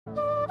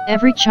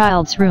Every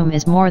child's room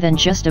is more than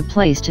just a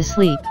place to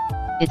sleep,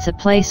 it's a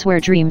place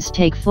where dreams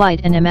take flight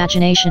and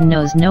imagination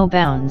knows no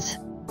bounds.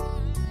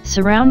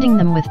 Surrounding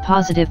them with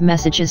positive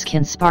messages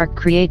can spark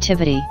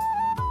creativity.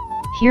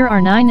 Here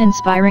are 9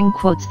 inspiring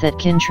quotes that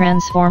can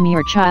transform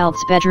your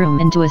child's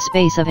bedroom into a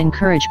space of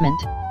encouragement.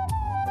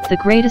 The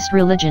greatest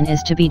religion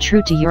is to be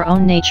true to your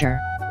own nature.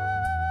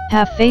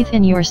 Have faith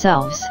in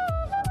yourselves.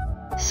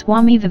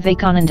 Swami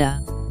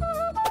Vivekananda.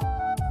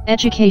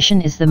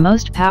 Education is the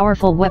most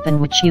powerful weapon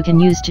which you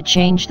can use to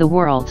change the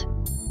world.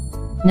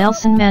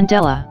 Nelson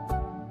Mandela.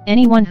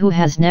 Anyone who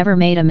has never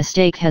made a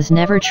mistake has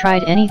never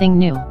tried anything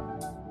new.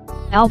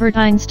 Albert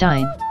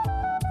Einstein.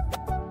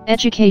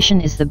 Education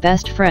is the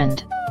best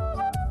friend.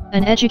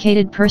 An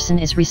educated person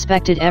is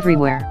respected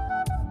everywhere.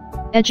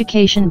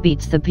 Education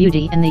beats the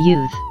beauty and the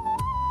youth.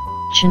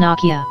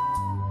 Chanakya.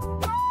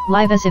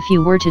 Live as if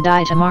you were to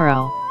die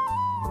tomorrow.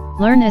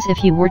 Learn as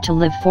if you were to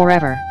live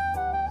forever.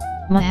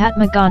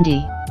 Mahatma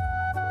Gandhi.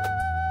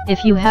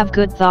 If you have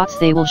good thoughts,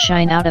 they will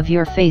shine out of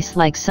your face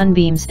like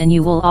sunbeams and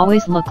you will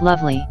always look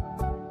lovely.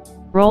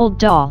 Roald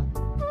Dahl.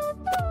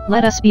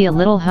 Let us be a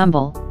little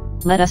humble,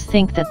 let us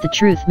think that the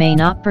truth may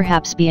not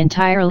perhaps be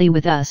entirely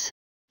with us.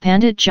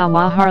 Pandit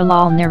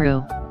Jawaharlal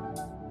Nehru.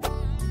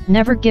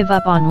 Never give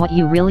up on what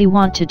you really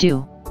want to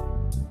do.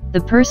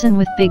 The person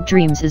with big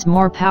dreams is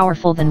more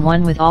powerful than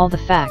one with all the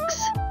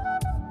facts.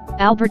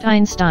 Albert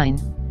Einstein.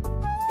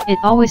 It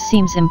always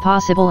seems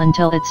impossible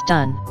until it's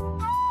done.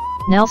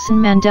 Nelson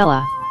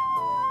Mandela.